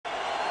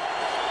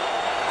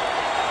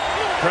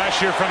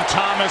Pressure from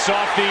Thomas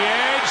off the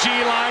edge.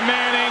 Eli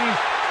Manning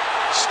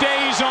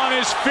stays on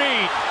his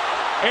feet.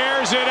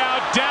 Airs it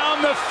out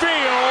down the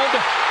field.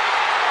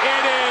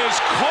 It is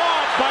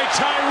caught by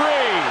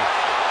Tyree.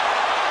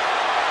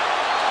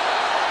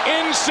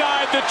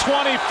 Inside the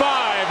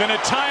 25 and a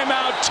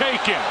timeout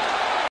taken.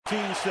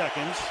 15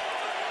 seconds.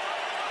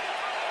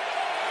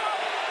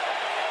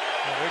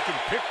 Well, they can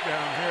pick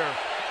down here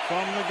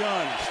from the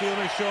gun.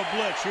 Steelers show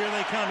blitz. Here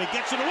they come. He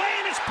gets it away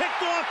and it's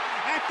picked off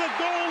at the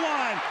goal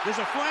line. There's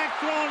a flag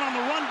thrown on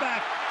the run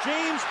back.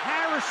 James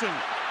Harrison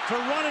to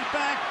run it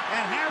back,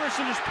 and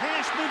Harrison is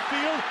past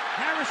midfield.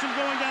 Harrison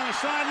going down the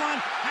sideline.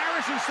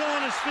 Harrison still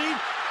on his feet.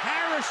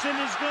 Harrison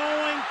is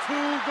going to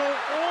go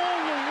all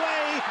the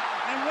way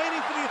and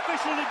waiting for the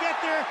official to get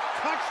there.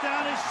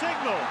 Touchdown is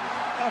signaled.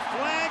 A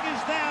flag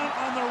is down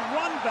on the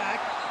run back.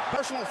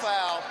 Personal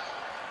foul,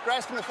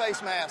 grasping the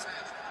face mask.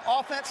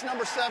 Offense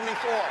number 74. The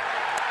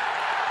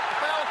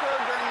foul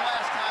occurred during the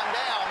last time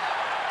down.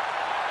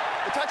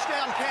 The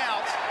touchdown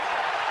counts.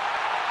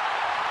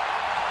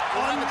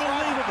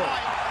 Unbelievable.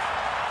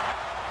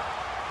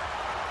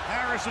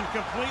 Harrison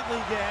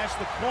completely gassed.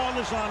 The call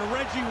is on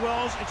Reggie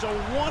Wells. It's a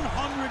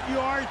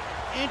 100-yard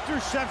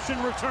interception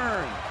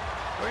return.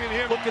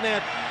 Looking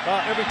at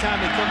every time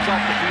he comes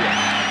off the field.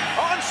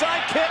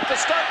 Onside kick to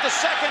start the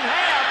second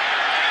half.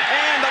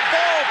 And the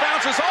ball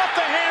bounces off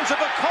the hands of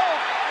the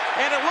Colt.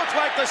 And it looks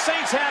like the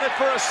Saints had it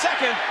for a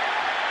second.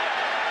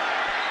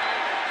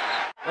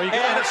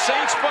 And it's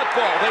Saints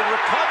football. They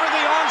recover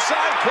the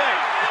onside kick.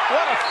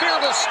 What a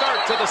fearless start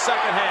to the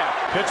second half.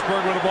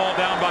 Pittsburgh with the ball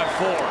down by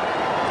 4.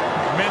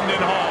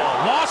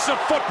 Mendenhall, loss of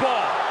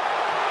football.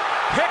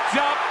 Picked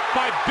up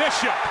by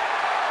Bishop.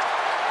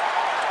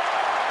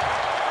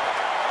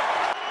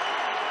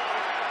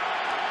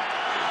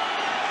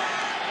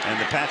 And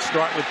the Pats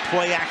start with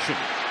play action.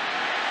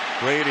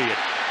 Brady,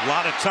 a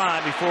lot of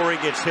time before he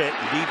gets hit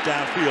deep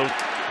downfield,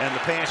 and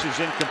the pass is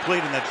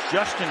incomplete, and that's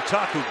Justin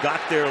Tuck who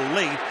got there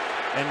late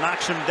and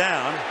knocks him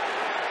down.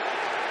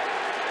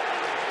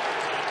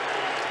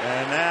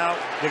 And now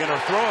they're going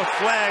to throw a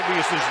flag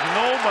because there's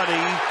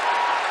nobody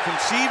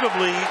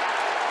conceivably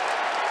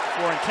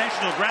for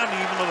intentional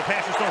grounding, even though the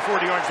pass was thrown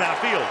 40 yards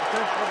downfield.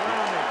 Intentional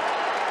grounding.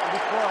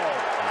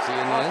 Is he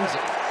in the end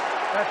zone?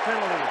 That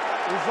penalty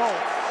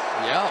results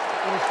Yeah.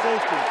 in a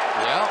safety.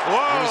 Yeah.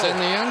 Whoa. He was in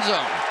the end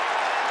zone.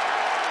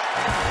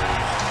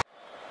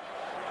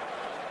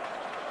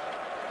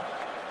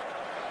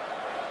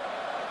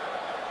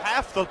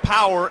 Half the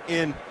power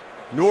in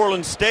New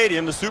Orleans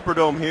Stadium, the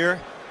Superdome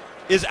here,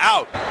 is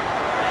out.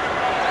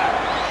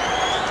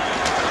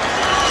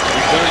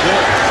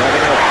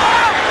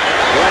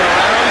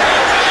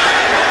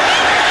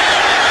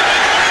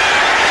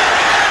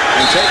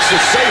 And takes the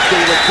safety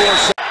with 4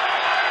 seconds.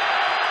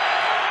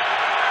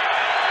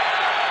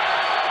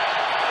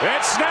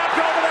 It's snapped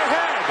over the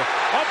head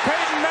of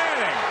Peyton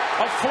Manning.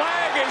 A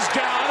flag is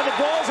down and the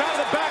ball's out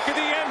of the back of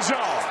the end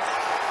zone.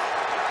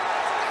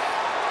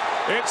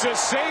 It's a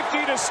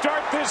safety to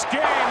start this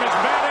game as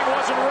Manning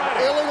wasn't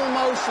ready. Illegal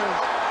motion.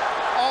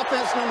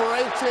 Offense number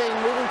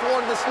 18 moving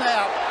toward the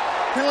snap.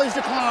 Penalties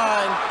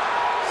decline.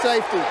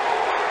 Safety.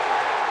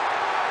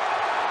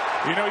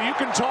 You know, you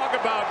can talk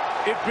about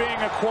it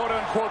being a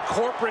quote-unquote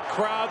corporate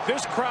crowd.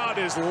 This crowd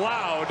is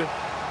loud.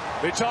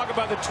 They talk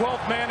about the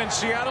 12th man in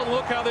Seattle.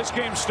 Look how this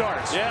game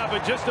starts. Yeah,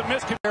 but just a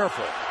miss.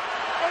 Careful.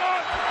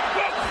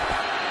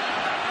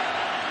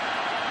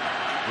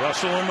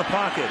 Russell in the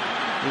pocket.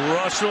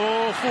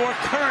 Russell for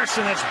Kearse,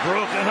 and that's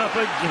broken up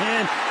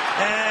again.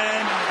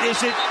 And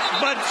is it?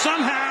 But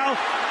somehow,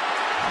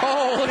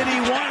 did he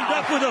wind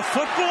up with a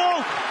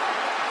football?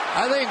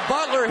 I think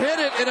Butler hit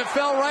it and it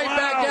fell right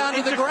back down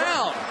to the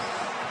ground.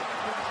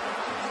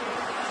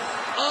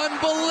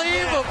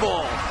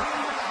 Unbelievable.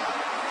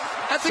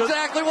 That's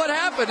exactly what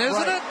happened,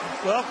 isn't it?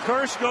 Well,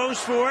 Kearse goes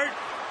for it.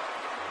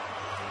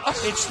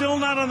 It's still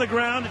not on the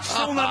ground. It's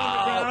still not on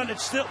the ground.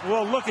 It's still.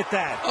 Well, look at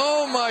that.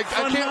 Oh my!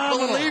 Phenomenal. I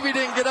can't believe he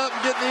didn't get up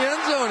and get in the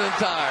end zone in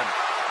time.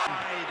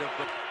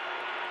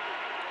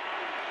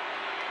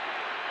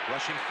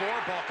 Rushing 4,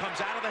 ball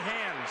comes out of the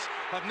hands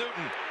of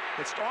Newton.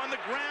 It's on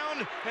the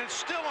ground, and it's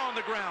still on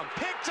the ground.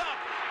 Picked up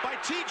by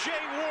T.J.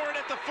 Ward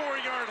at the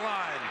 4-yard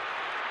line.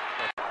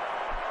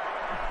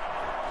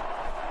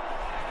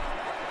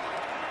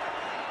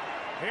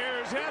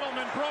 Here's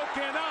Edelman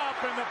broken up,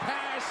 and the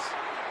pass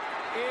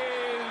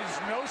is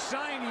no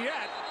sign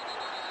yet.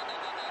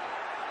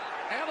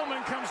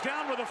 Edelman comes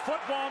down with a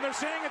football, and they're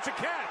saying it's a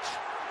catch.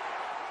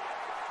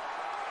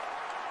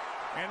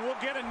 And we'll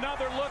get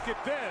another look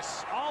at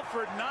this.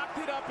 Alford knocked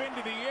it up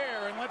into the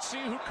air, and let's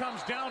see who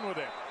comes down with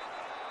it.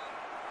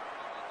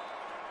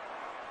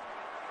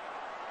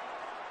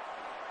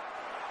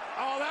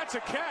 Oh, that's a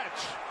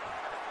catch.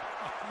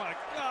 Oh, my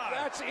God.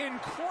 That's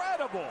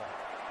incredible.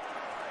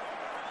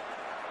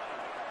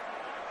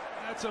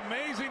 That's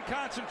amazing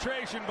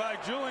concentration by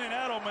Julian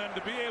Edelman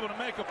to be able to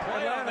make a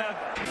play on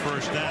that.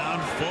 First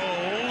down,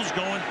 Foles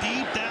going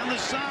deep down the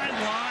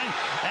sideline,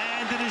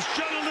 and it is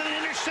juggled and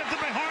intercepted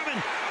by Harmon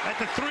at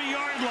the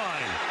 3-yard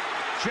line.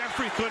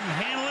 Jeffrey couldn't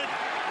handle it.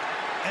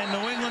 and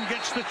New England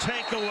gets the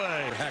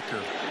takeaway.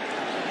 Hecker.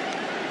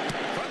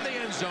 From the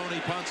end zone, he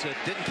punts it.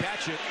 Didn't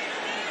catch it.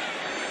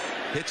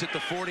 Hits it to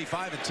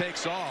 45 and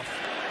takes off.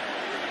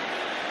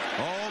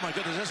 Oh, my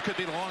goodness, this could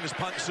be the longest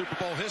punt in Super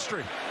Bowl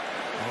history.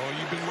 Oh,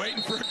 you've been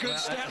waiting for a good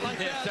stat like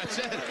that. That's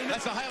it.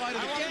 That's the highlight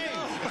of the game.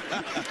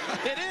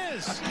 It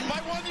is. By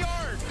 1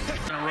 yard.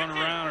 Gonna run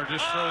around or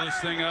just throw this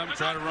thing up and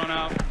try to run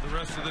out the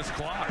rest of this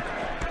clock.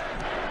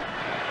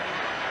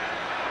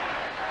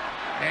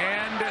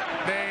 And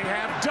they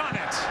have done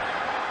it.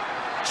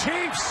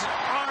 Chiefs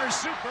are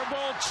Super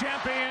Bowl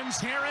champions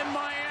here in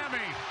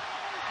Miami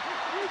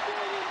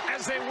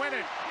as they win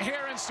it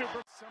here in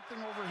Super.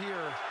 Something over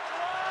here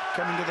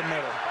coming to the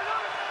middle.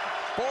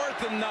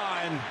 4th and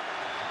 9.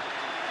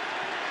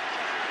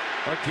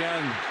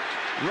 Again,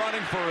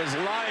 running for his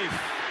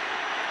life.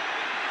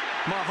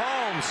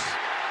 Mahomes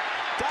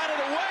got it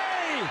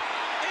away.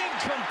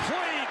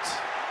 Incomplete.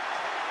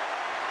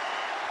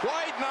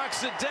 White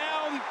knocks it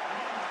down.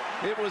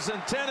 It was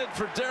intended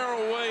for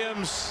Darrell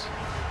Williams.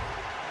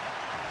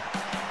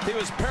 He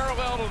was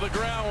parallel to the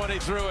ground when he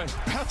threw it.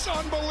 That's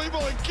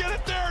unbelievable. And get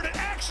it there, and it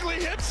actually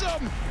hits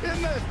him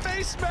in the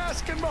face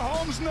mask, and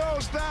Mahomes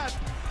knows that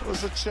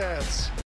was a chance.